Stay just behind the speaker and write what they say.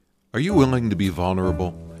Are you willing to be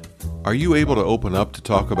vulnerable? Are you able to open up to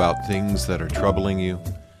talk about things that are troubling you?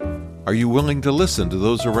 Are you willing to listen to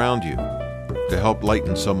those around you to help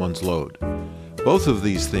lighten someone's load? Both of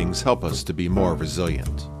these things help us to be more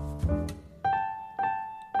resilient.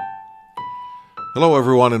 Hello,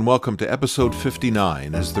 everyone, and welcome to episode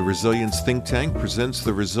 59 as the Resilience Think Tank presents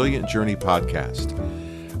the Resilient Journey podcast.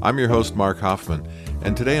 I'm your host, Mark Hoffman,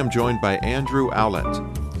 and today I'm joined by Andew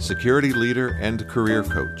Owlett, security leader and career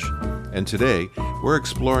coach. And today, we're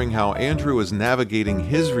exploring how Andew is navigating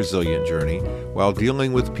his resilient journey while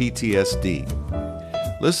dealing with PTSD.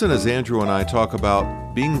 Listen as Andew and I talk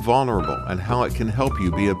about being vulnerable and how it can help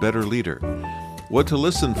you be a better leader, what to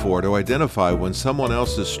listen for to identify when someone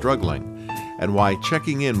else is struggling, and why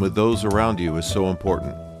checking in with those around you is so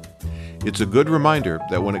important. It's a good reminder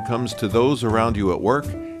that when it comes to those around you at work,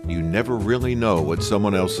 you never really know what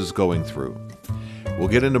someone else is going through. We'll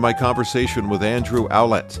get into my conversation with Andew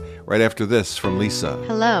Owlett right after this from Lisa.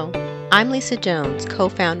 Hello, I'm Lisa Jones,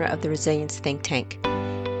 co-founder of the Resilience Think Tank.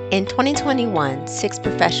 In 2021, 6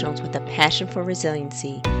 professionals with a passion for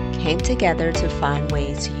resiliency came together to find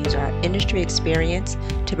ways to use our industry experience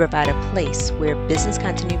to provide a place where business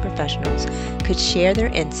continuity professionals could share their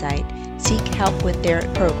insight, seek help with their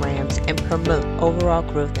programs, and promote overall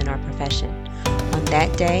growth in our profession. On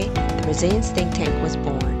that day, the Resilience Think Tank was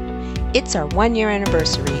born. It's our 1-year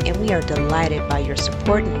anniversary, and we are delighted by your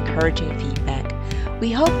support and encouraging feedback.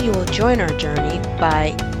 We hope you will join our journey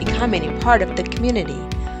by becoming a part of the community.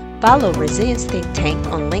 Follow Resilience Think Tank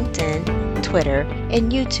on LinkedIn, Twitter,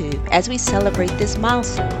 and YouTube as we celebrate this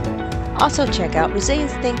milestone. Also check out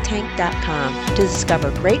resiliencethinktank.com to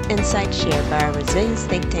discover great insights shared by our Resilience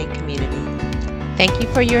Think Tank community. Thank you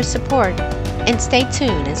for your support, and stay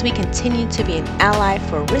tuned as we continue to be an ally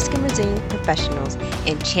for risk and resilient professionals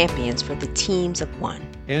and champions for the teams of one.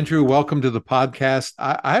 Andew, welcome to the podcast.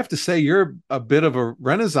 I have to say you're a bit of a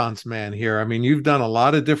renaissance man here. I mean, you've done a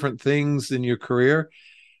lot of different things in your career,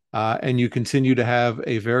 and you continue to have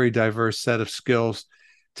a very diverse set of skills.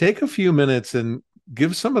 Take a few minutes and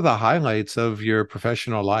give some of the highlights of your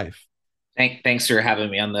professional life. Thanks for having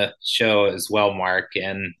me on the show as well, Mark.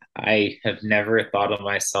 And I have never thought of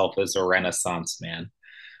myself as a Renaissance man.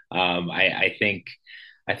 I think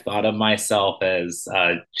I thought of myself as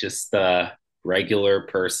just a regular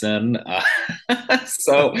person. That's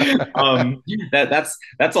a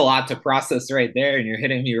lot to process right there, and you're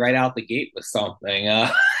hitting me right out the gate with something.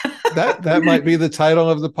 That might be the title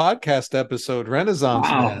of the podcast episode, Renaissance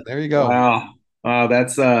Man. There you go. Wow,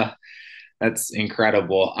 that's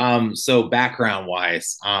incredible. So background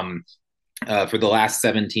wise, for the last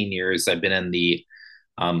 17 years, I've been in the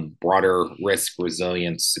broader risk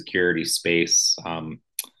resilience security space.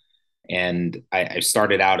 And I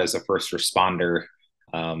started out as a first responder,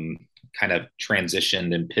 kind of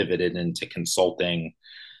transitioned and pivoted into consulting,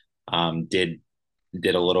 did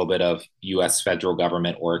a little bit of US federal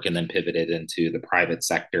government work, and then pivoted into the private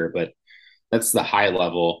sector. But that's the high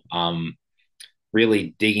level.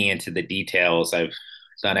 Really digging into the details, I've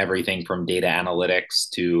done everything from data analytics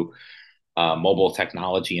to mobile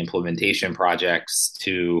technology implementation projects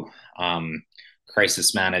to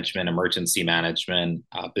crisis management, emergency management,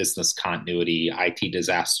 business continuity, IT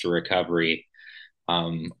disaster recovery,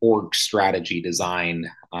 org strategy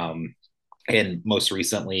design, and most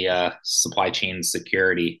recently, supply chain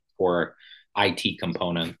security for IT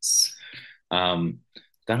components.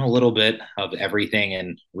 Done a little bit of everything,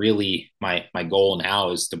 and really my goal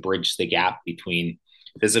now is to bridge the gap between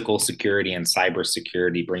physical security and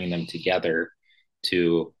cybersecurity, bringing them together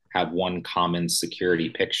to have one common security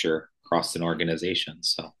picture across an organization.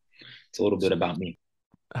 So it's a little bit about me.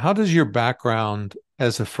 How does your background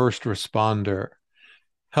as a first responder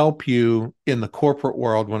help you in the corporate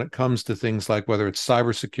world when it comes to things like whether it's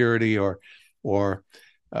cybersecurity or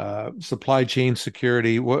supply chain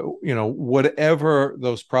security, whatever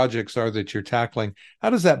those projects are that you're tackling? How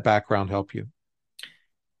does that background help you?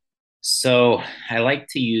 So I like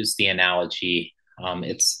to use the analogy.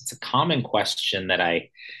 It's a common question that I've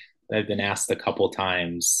been asked a couple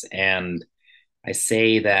times, and I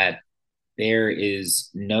say that there is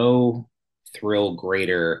no thrill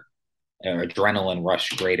greater or adrenaline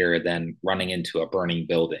rush greater than running into a burning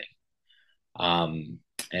building.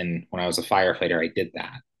 And when I was a firefighter, I did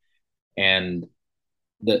that. And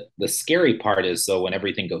the scary part is, though, when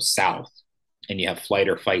everything goes south and you have flight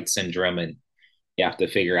or fight syndrome and you have to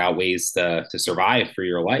figure out ways to survive for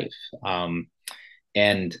your life.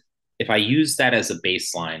 And if I use that as a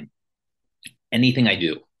baseline, anything I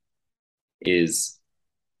do is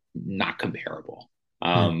not comparable.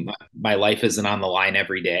 My life isn't on the line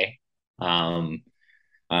every day. I'm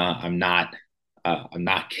not I'm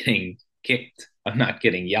not getting kicked. I'm not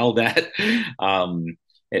getting yelled at. Um,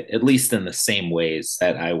 at least in the same ways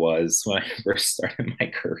that I was when I first started my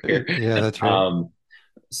career. Yeah, that's right. Um,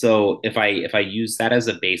 so if I use that as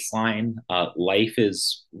a baseline, life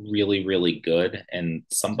is really really good, and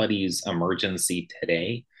somebody's emergency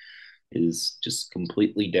today is just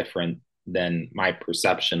completely different than my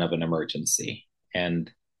perception of an emergency, and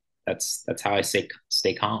that's how I stay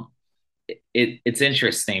calm. It's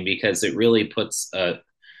interesting because it really puts a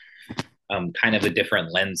kind of a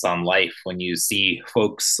different lens on life when you see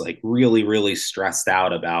folks like really really stressed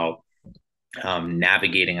out about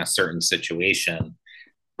navigating a certain situation.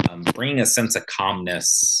 Bringing a sense of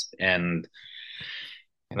calmness and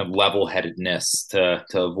kind of level-headedness to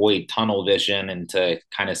avoid tunnel vision and to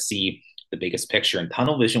kind of see the biggest picture. And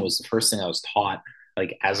tunnel vision was the first thing I was taught,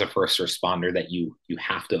 like as a first responder, that you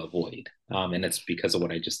have to avoid, and it's because of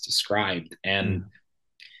what I just described. And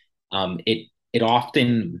it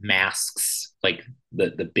often masks like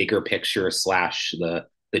the bigger picture slash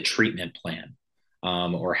the treatment plan,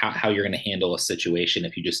 or how you're going to handle a situation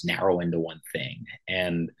if you just narrow into one thing.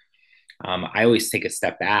 And I always take a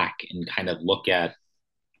step back and kind of look at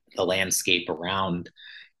the landscape around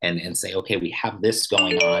and say, okay, we have this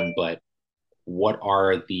going on, but what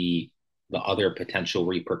are the other potential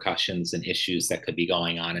repercussions and issues that could be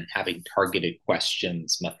going on, and having targeted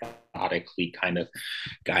questions methodically kind of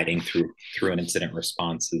guiding through an incident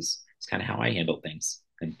response is kind of how I handle things.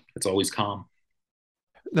 And it's always calm.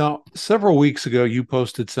 Now, several weeks ago, you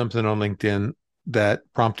posted something on LinkedIn that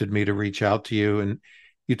prompted me to reach out to you, and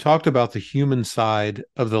you talked about the human side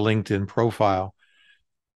of the LinkedIn profile.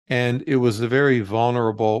 And it was a very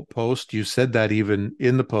vulnerable post. You said that even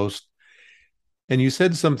in the post. And you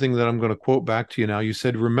said something that I'm going to quote back to you now. You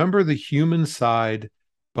said, remember the human side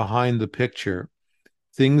behind the picture.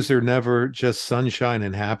 Things are never just sunshine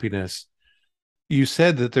and happiness. You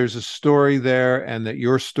said that there's a story there and that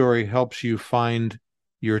your story helps you find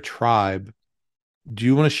your tribe. Do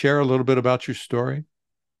you want to share a little bit about your story?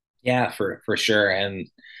 Yeah, for sure. And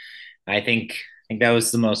I think that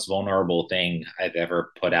was the most vulnerable thing I've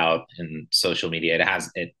ever put out in social media.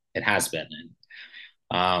 It has been.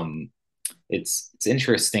 And it's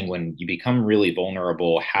interesting when you become really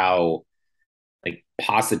vulnerable how like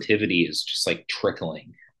positivity is just like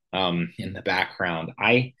trickling in the background.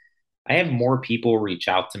 I have more people reach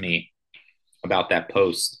out to me about that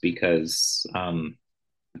post because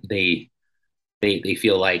they they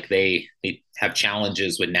feel like they have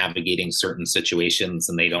challenges with navigating certain situations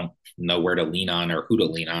and they don't know where to lean on or who to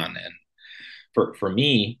lean on. And for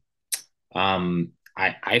me,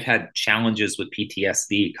 I've had challenges with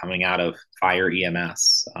PTSD coming out of fire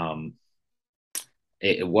EMS.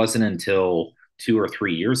 It wasn't until 2 or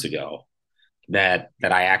 3 years ago that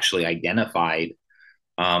I actually identified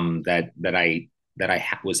that I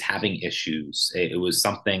was having issues. It was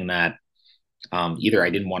something that either I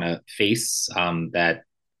didn't want to face, that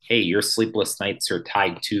hey, your sleepless nights are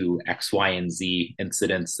tied to X, Y, and Z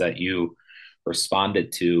incidents that you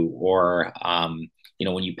responded to, or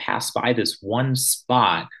when you pass by this one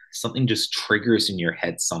spot, something just triggers in your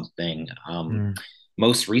head something. Mm.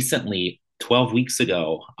 Most recently, 12 weeks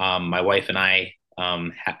ago, my wife and I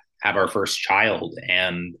have our first child,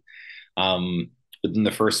 and within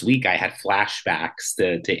the first week, I had flashbacks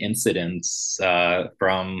to incidents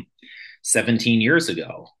from 17 years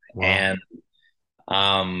ago. Wow. And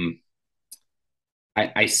um,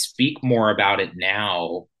 I speak more about it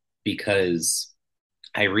now because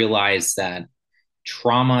I realize that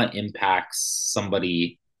trauma impacts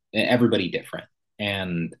everybody different.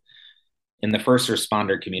 And in the first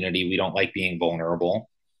responder community, we don't like being vulnerable.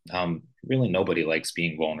 Really, nobody likes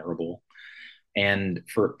being vulnerable. And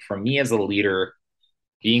for me as a leader,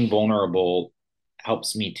 being vulnerable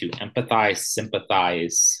helps me to empathize,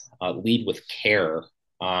 sympathize, lead with care,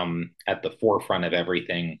 at the forefront of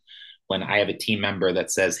everything. When I have a team member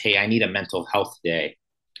that says, "Hey, I need a mental health day,"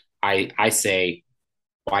 I say,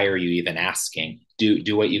 "Why are you even asking?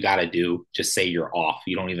 Do what you got to do. Just say you're off.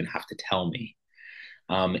 You don't even have to tell me."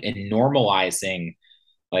 And normalizing,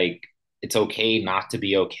 like, it's okay not to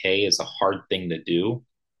be okay is a hard thing to do.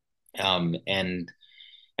 And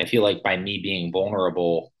I feel like by me being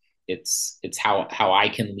vulnerable, it's how I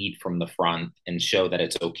can lead from the front and show that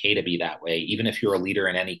it's okay to be that way, even if you're a leader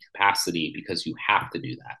in any capacity, because you have to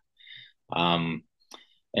do that.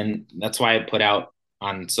 And that's why I put out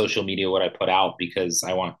on social media what I put out, because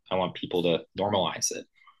I want people to normalize it.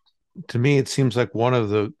 To me, it seems like one of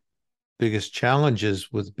the biggest challenges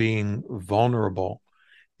with being vulnerable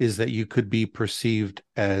is that you could be perceived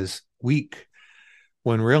as weak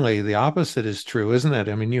when really the opposite is true, isn't it?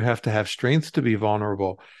 I mean, you have to have strength to be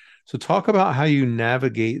vulnerable. So talk about how you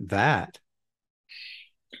navigate that.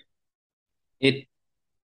 It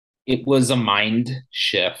it was a mind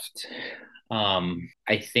shift.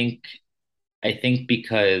 I think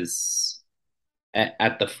because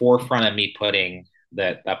at the forefront of me putting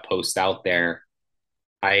that post out there,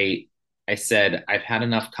 I I said I've had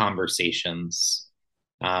enough conversations.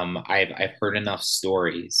 I've heard enough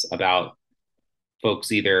stories about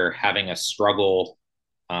folks either having a struggle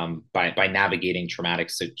by navigating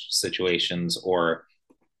traumatic situations, or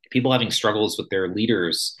people having struggles with their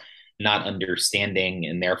leaders not understanding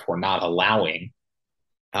and therefore not allowing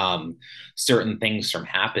um, certain things from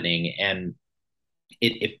happening, and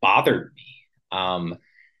it bothered me.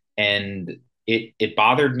 And it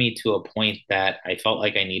bothered me to a point that I felt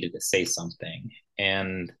like I needed to say something.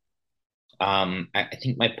 And I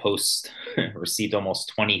think my post received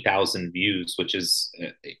almost 20,000 views, which is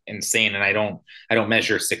insane. And I don't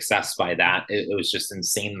measure success by that. It was just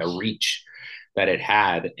insane, the reach that it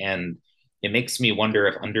had. And it makes me wonder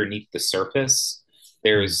if underneath the surface,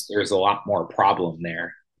 there's a lot more problem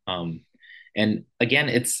there. Um, and again,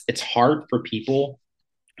 it's hard for people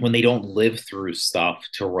when they don't live through stuff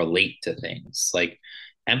to relate to things. Like,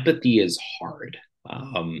 empathy is hard.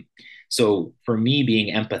 So for me,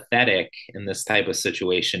 being empathetic in this type of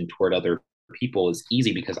situation toward other people is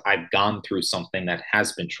easy because I've gone through something that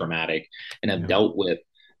has been traumatic and have Yeah. dealt with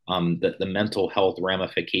the mental health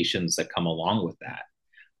ramifications that come along with that.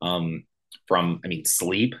 Um, from, I mean,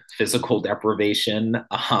 sleep, physical deprivation,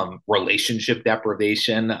 relationship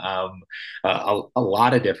deprivation, a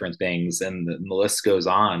lot of different things, and the list goes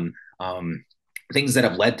on. Things that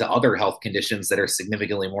have led to other health conditions that are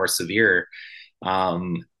significantly more severe,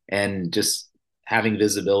 and just having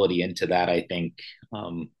visibility into that, I think,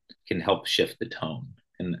 can help shift the tone,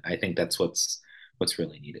 and I think that's what's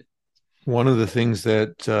really needed. One of the things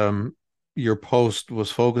that your post was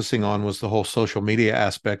focusing on was the whole social media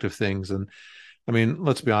aspect of things. And I mean,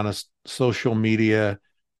 let's be honest, social media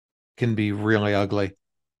can be really ugly.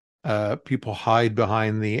 People hide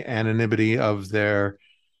behind the anonymity of their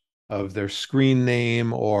screen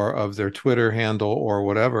name or of their Twitter handle or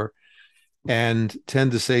whatever, and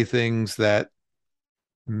tend to say things that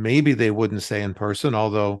maybe they wouldn't say in person.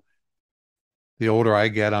 Although the older I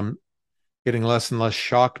get, I'm getting less and less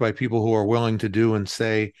shocked by people who are willing to do and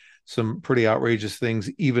say some pretty outrageous things,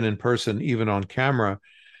 even in person, even on camera.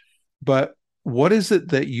 But what is it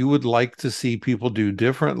that you would like to see people do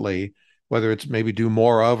differently, whether it's maybe do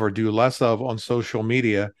more of or do less of on social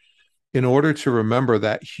media, in order to remember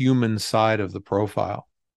that human side of the profile?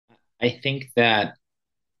 I think that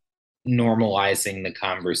normalizing the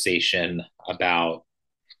conversation about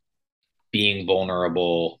being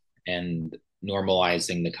vulnerable and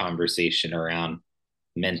normalizing the conversation around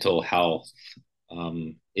mental health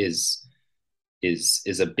is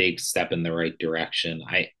a big step in the right direction.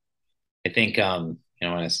 I think when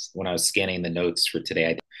I was scanning the notes for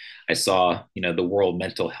today, I saw the World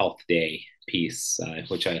Mental Health Day piece,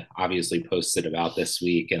 which I obviously posted about this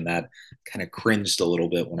week, and that kind of cringed a little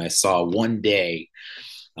bit when I saw one day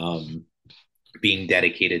um, being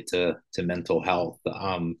dedicated to mental health.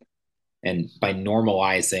 And by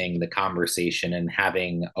normalizing the conversation and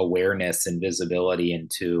having awareness and visibility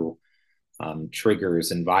into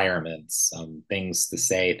triggers, environments, things to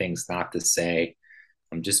say, things not to say,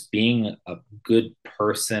 just being a good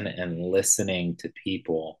person and listening to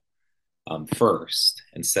people first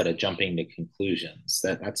instead of jumping to conclusions.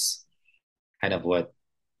 That's kind of what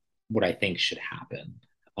I think should happen.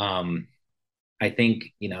 I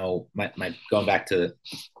think my going back to the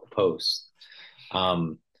post.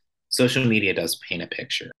 Um, Social media does paint a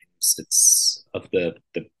picture. It's of the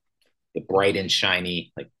bright and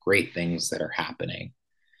shiny, like, great things that are happening,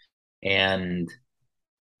 and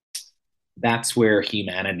that's where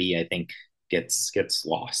humanity, I think, gets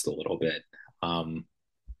lost a little bit. Um,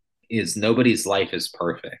 is nobody's life is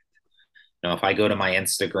perfect. If I go to my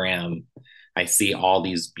Instagram, I see all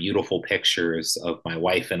these beautiful pictures of my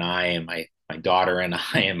wife and I, and my daughter and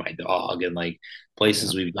I, and my dog, and like Yeah.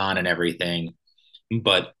 places we've gone and everything.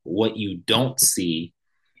 But what you don't see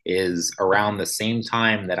is around the same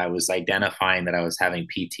time that I was identifying that I was having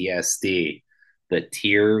PTSD, the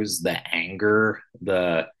tears, the anger,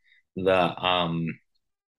 the the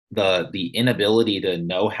inability to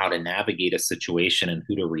know how to navigate a situation and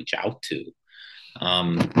who to reach out to.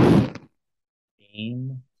 Um,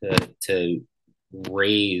 to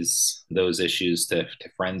raise those issues to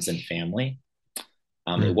friends and family.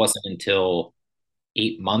 It Mm. wasn't until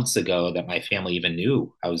 8 months ago that my family even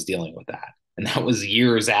knew I was dealing with that, and that was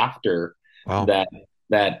years after Wow.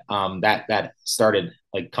 that started,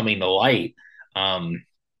 like, coming to light.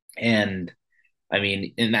 And I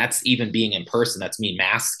mean, and that's even being in person. That's me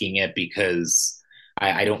masking it because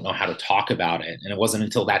I don't know how to talk about it. And it wasn't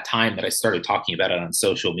until that time that I started talking about it on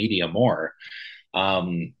social media more.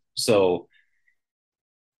 So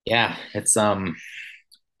yeah, it's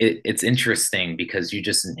interesting because you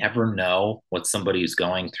just never know what somebody's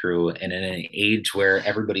going through, and in an age where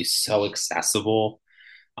everybody's so accessible,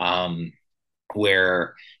 um,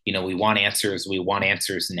 where we want answers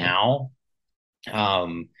now,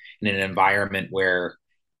 in an environment where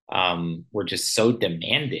we're just so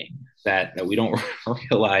demanding that we don't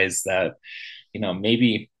realize that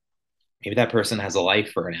maybe that person has a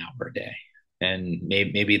life for an hour a day, and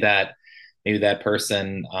maybe that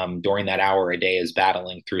person during that hour a day is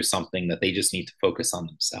battling through something that they just need to focus on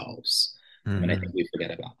themselves. And I think Mm-hmm. we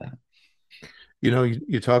forget about that.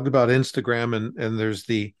 You talked about Instagram, and there's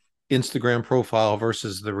the Instagram profile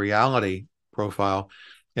versus the reality profile,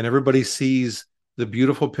 and everybody sees the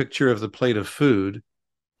beautiful picture of the plate of food,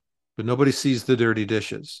 but nobody sees the dirty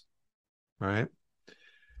dishes, right?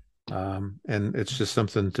 And it's just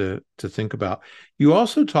something to think about. You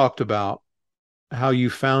also talked about how you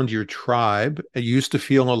found your tribe. You used to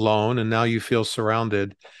feel alone, and now you feel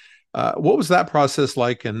surrounded. What was that process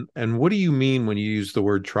like, and what do you mean when you use the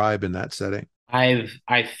word tribe in that setting? I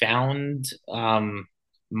found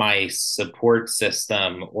my support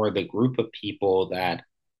system, or the group of people that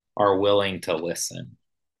are willing to listen.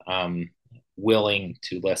 Um, Willing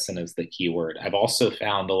to listen is the key word. I've also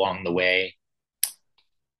found along the way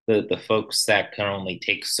the folks that can only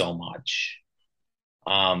take so much.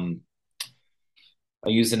 Um,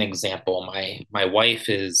 I'll use an example. My wife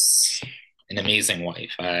is an amazing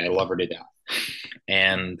wife. I love her to death.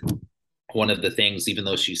 And one of the things, even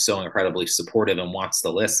though she's so incredibly supportive and wants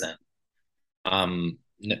to listen,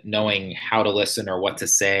 knowing how to listen or what to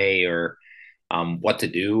say or what to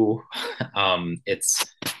do,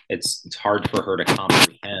 it's hard for her to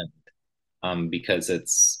comprehend, because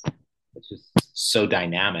it's just so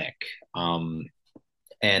dynamic.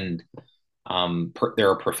 And there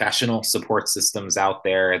are professional support systems out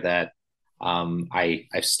there that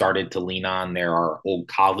I've started to lean on. There are old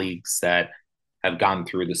colleagues that have gone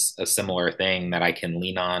through a similar thing that I can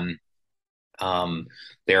lean on.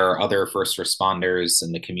 There are other first responders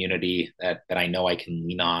in the community that I know I can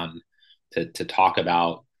lean on to talk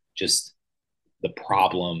about just the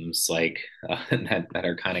problems that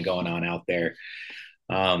are kind of going on out there.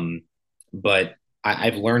 Um, but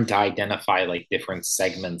I've learned to identify like different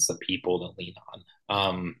segments of people to lean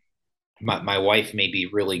on. My wife may be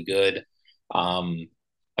really good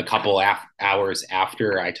a couple hours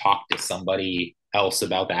after I talk to somebody else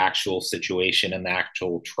about the actual situation and the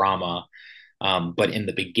actual trauma. But in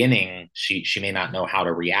the beginning, she may not know how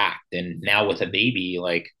to react. And now with a baby,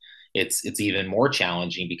 like it's even more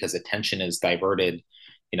challenging because attention is diverted,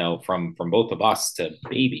 from both of us to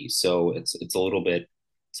baby. So it's a little bit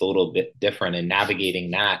different, and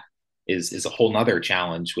navigating that is a whole nother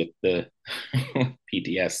challenge with the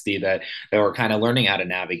PTSD that we're kind of learning how to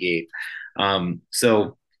navigate.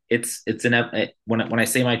 So it's when I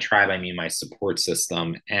say my tribe, I mean my support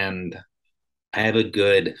system, and I have a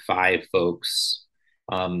good five folks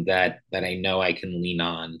that I know I can lean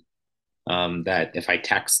on. That if I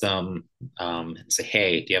text them and say,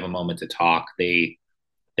 "Hey, do you have a moment to talk?" They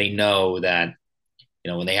know that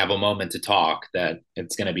when they have a moment to talk, that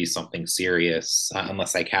it's going to be something serious,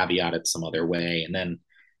 unless I caveat it some other way. And then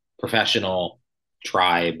professional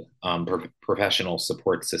tribe, professional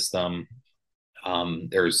support system.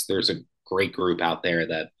 There's a great group out there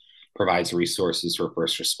that provides resources for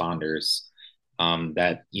first responders.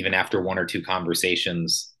 That even after one or two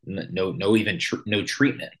conversations, no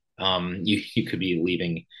treatment. You could be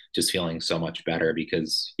leaving just feeling so much better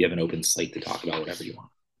because you have an open slate to talk about whatever you want.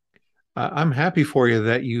 I'm happy for you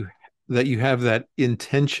that you have that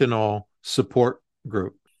intentional support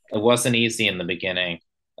group. It wasn't easy in the beginning.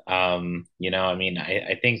 I mean,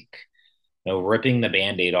 I think ripping the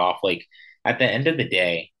band-aid off, like at the end of the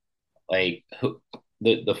day, like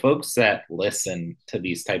the folks that listen to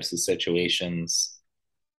these types of situations,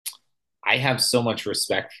 I have so much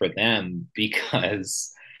respect for them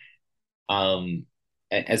because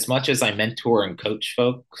as much as I mentor and coach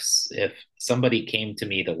folks, if somebody came to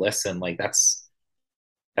me to listen, like that's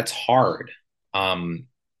hard.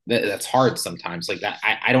 That's hard sometimes. Like that,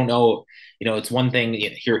 I don't know. It's one thing.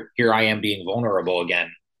 Here I am being vulnerable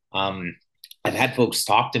again. I've had folks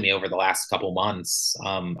talk to me over the last couple months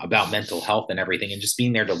about mental health and everything, and just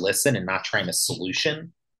being there to listen and not trying a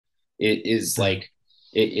solution. It is like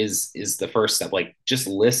it is the first step. Like just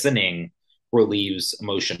listening relieves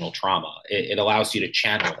emotional trauma. It allows you to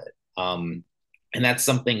channel it. And that's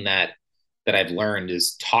something that I've learned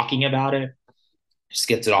is talking about it just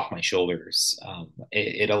gets it off my shoulders.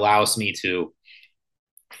 It allows me to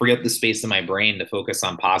free up the space in my brain to focus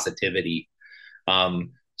on positivity.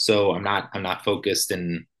 So I'm not focused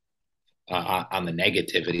on the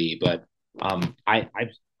negativity, but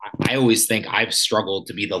I always think I've struggled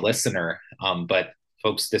to be the listener, but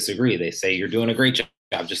folks disagree. They say you're doing a great job.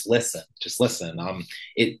 Just listen, just listen.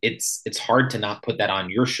 It's hard to not put that on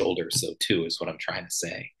your shoulders, so too, is what I'm trying to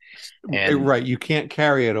say. And Right. You can't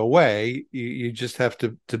carry it away. You just have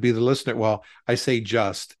to be the listener. Well, I say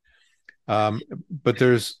just, um, but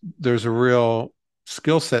there's a real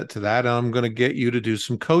skill set to that. And I'm going to get you to do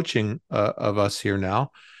some coaching of us here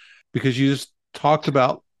now, because you just talked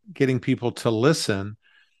about getting people to listen.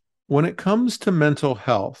 When it comes to mental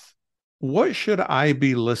health, what should I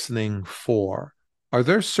be listening for? Are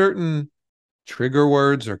there certain trigger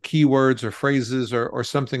words or keywords or phrases or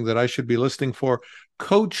something that I should be listening for?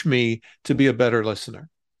 Coach me to be a better listener.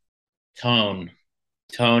 tone,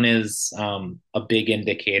 tone is a big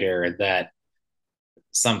indicator that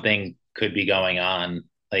something could be going on.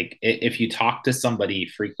 Like if you talk to somebody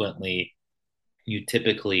frequently, you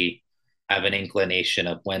typically have an inclination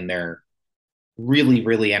of when they're really,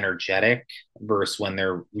 really energetic versus when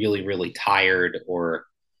they're really, really tired,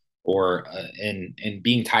 and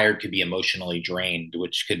being tired could be emotionally drained,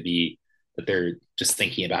 which could be that they're just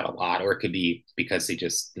thinking about a lot, or it could be because they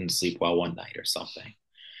just didn't sleep well one night or something.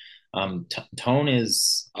 Tone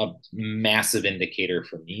is a massive indicator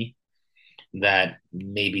for me that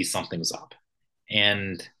maybe something's up.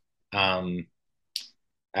 And um,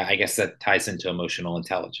 I guess that ties into emotional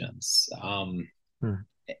intelligence. Hmm.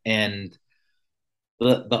 And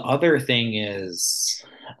the other thing is,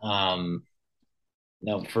 um,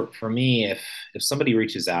 for me, if somebody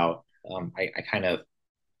reaches out, I kind of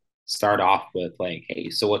start off with like, hey,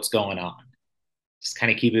 so what's going on? Just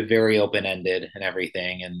kind of keep it very open ended and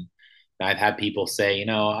everything. And I've had people say,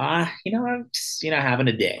 I'm just, having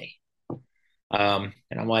a day. And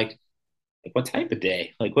I'm like, what type of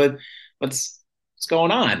day? Like, what's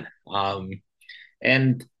going on?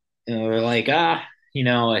 And they're like, I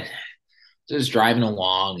just driving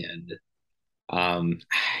along, and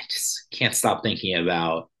I just can't stop thinking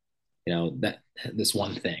about, that this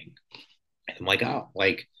one thing. And I'm like, oh,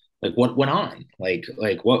 like what went on? Like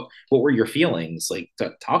what were your feelings? Like,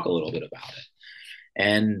 talk a little bit about it.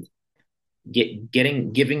 And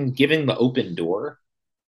giving the open door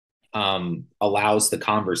allows the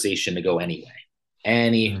conversation to go anyway,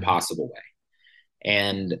 any Hmm. possible way.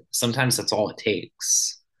 And sometimes that's all it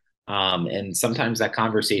takes. And sometimes that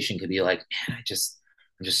conversation could be like, man, I'm just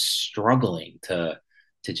struggling to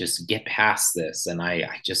just get past this. And I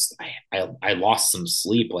lost some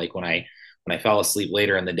sleep. Like when I fell asleep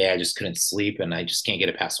later in the day, I just couldn't sleep, and I just can't get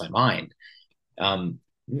it past my mind.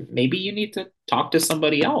 Maybe you need to talk to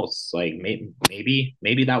somebody else. Like maybe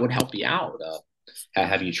that would help you out.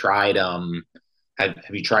 Have you tried have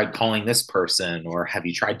you tried calling this person, or have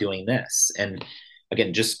you tried doing this? And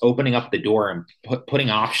again, just opening up the door and putting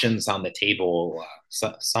options on the table.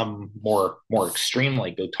 Some more extreme,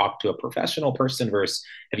 like go talk to a professional person, versus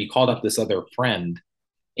have you called up this other friend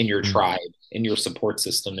in your Hmm. tribe, in your support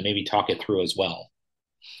system, to maybe talk it through as well.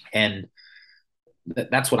 And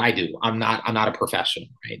that's what I do. I'm not a professional,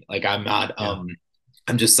 right? Like I'm not Yeah.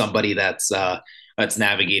 I'm just somebody that's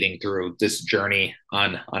navigating through this journey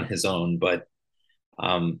on his own. But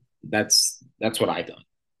that's what I've done,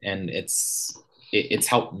 and it's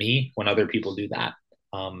helped me when other people do that.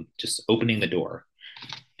 Just opening the door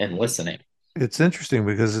and listening. It's interesting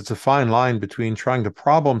because it's a fine line between trying to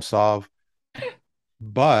problem solve,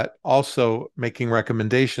 but also making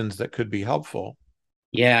recommendations that could be helpful.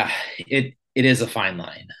 Yeah, it is a fine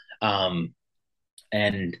line. Um,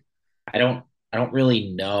 and I don't I don't really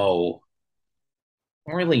know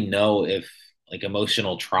I don't really know if like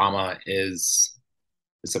emotional trauma is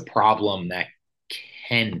a problem that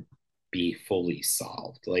can be fully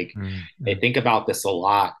solved. Like I Mm-hmm. think about this a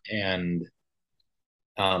lot, and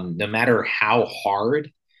no matter how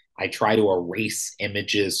hard I try to erase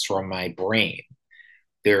images from my brain,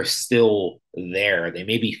 they're still there. They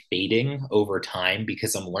may be fading over time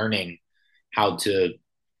because I'm learning how to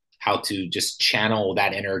just channel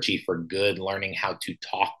that energy for good, learning how to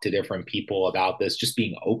talk to different people about this, just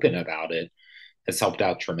being open about it has helped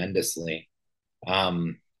out tremendously.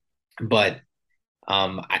 Um, but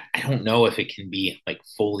I don't know if it can be like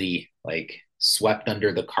fully like swept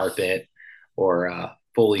under the carpet, or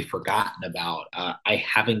fully forgotten about. I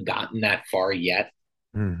haven't gotten that far yet,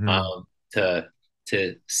 Mm-hmm. um,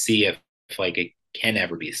 to see if like it can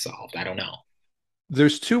ever be solved. I don't know.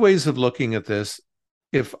 There's two ways of looking at this.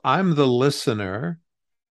 If I'm the listener,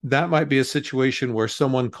 that might be a situation where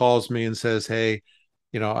someone calls me and says, "Hey,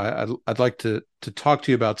 I'd like to talk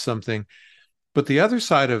to you about something. But the other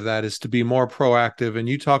side of that is to be more proactive. And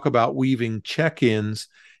you talk about weaving check-ins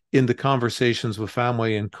into conversations with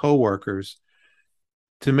family and coworkers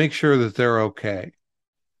to make sure that they're okay.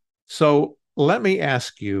 So let me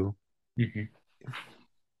ask you, Mhm.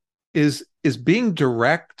 is being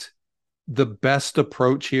direct the best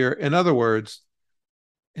approach here? In other words,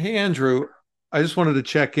 hey, Andrew, I just wanted to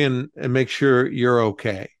check in and make sure you're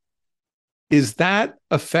okay. Is that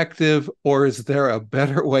effective, or is there a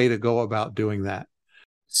better way to go about doing that?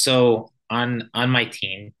 So on my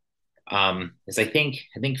team, is I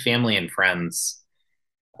think family and friends,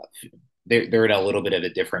 they're in a little bit of a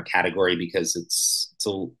different category because it's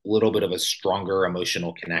a little bit of a stronger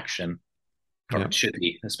emotional connection, or Yeah. it should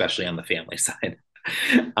be, especially on the family side.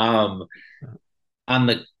 um, on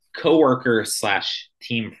the coworker slash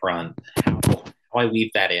team front, how I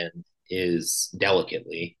weave that in is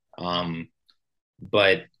delicately.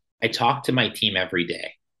 But I talk to my team every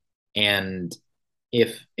day, and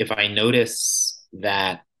if I notice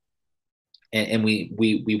that, and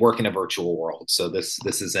we work in a virtual world, so this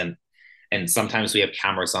isn't, and sometimes we have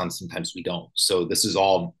cameras on, sometimes we don't. So this is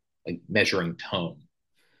all like measuring tone.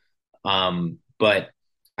 But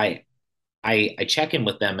I I check in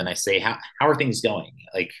with them and I say, how are things going?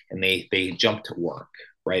 Like, and they jump to work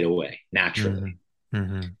right away, naturally. Mm-hmm.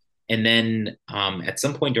 Mm-hmm. And then at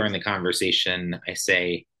some point during the conversation,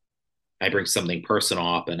 I bring something personal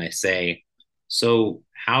up and I say, so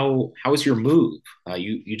how is your move?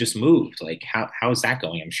 You just moved. Like, how is that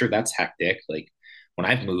going? I'm sure that's hectic. Like when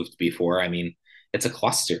I've moved before, I mean, it's a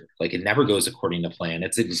cluster. Like it never goes according to plan.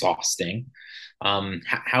 It's exhausting.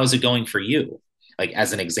 How is it going for you? Like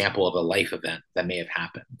as an example of a life event that may have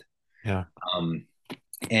happened. Yeah. Um,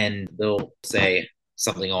 and they'll say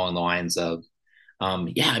something along the lines of,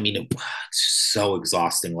 yeah, I mean, it's so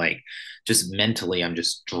exhausting. Like just mentally, I'm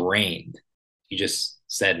just drained. You just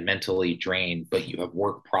said mentally drained, but you have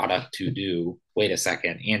work product to do. Wait a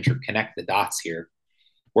second, Andrew, connect the dots here.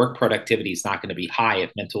 Work productivity is not going to be high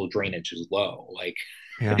if mental drainage is low. Like,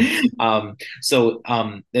 Yeah.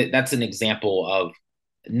 That's an example of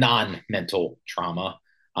non-mental trauma,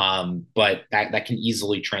 but that can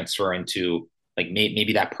easily transfer into like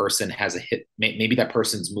maybe that person has a hit, maybe that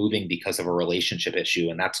person's moving because of a relationship issue,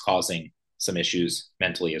 and that's causing some issues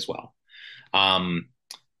mentally as well. Um,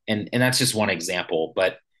 and that's just one example,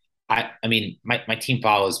 but I mean, my team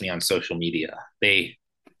follows me on social media. They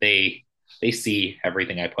they see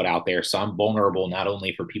everything I put out there, so I'm vulnerable not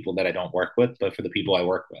only for people that I don't work with, but for the people I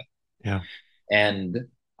work with. Yeah. And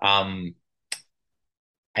I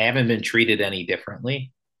haven't been treated any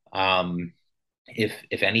differently.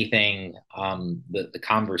 If anything, the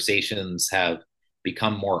conversations have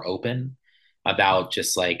become more open about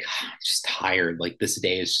just like I'm just tired, like this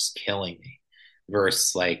day is just killing me,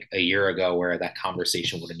 versus like a year ago where that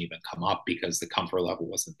conversation wouldn't even come up because the comfort level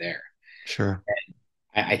wasn't there. Sure.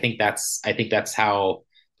 I think that's how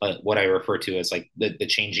what I refer to as like the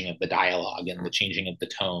changing of the dialogue and the changing of the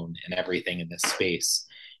tone and everything in this space.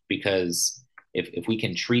 Because if we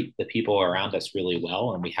can treat the people around us really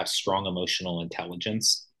well and we have strong emotional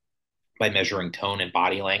intelligence by measuring tone and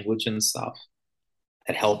body language and stuff,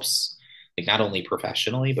 that helps like not only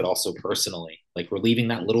professionally but also personally, like relieving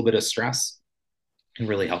that little bit of stress can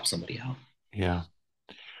really help somebody out. Yeah.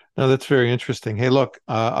 No, that's very interesting. Hey, look,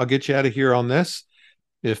 I'll get you out of here on this.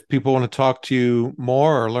 If people want to talk to you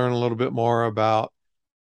more or learn a little bit more about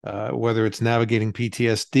whether it's navigating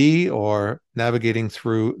PTSD or navigating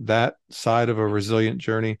through that side of a resilient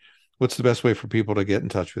journey, what's the best way for people to get in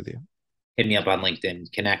touch with you? Hit me up on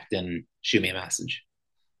LinkedIn, connect, and shoot me a message.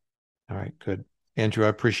 All right, good. Andrew, I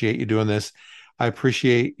appreciate you doing this. I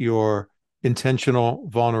appreciate your intentional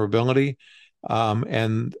vulnerability,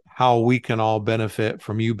 and how we can all benefit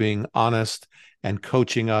from you being honest and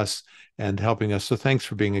coaching us and helping us. So thanks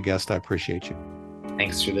for being a guest. I appreciate you.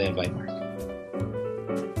 Thanks for the invite, Mark.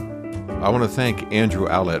 I want to thank Andrew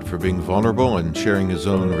Owlett for being vulnerable and sharing his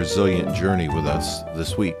own resilient journey with us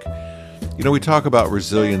this week. You know, we talk about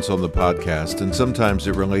resilience on the podcast, and sometimes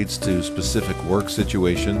it relates to specific work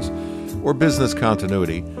situations or business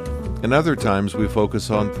continuity, and other times we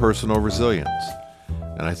focus on personal resilience.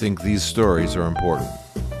 And I think these stories are important.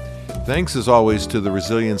 Thanks, as always, to the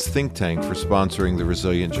Resilience Think Tank for sponsoring the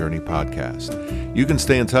Resilient Journey podcast. You can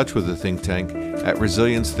stay in touch with the think tank at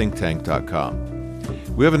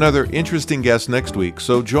resiliencethinktank.com. We have another interesting guest next week,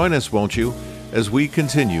 so join us, won't you, as we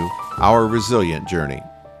continue our resilient journey.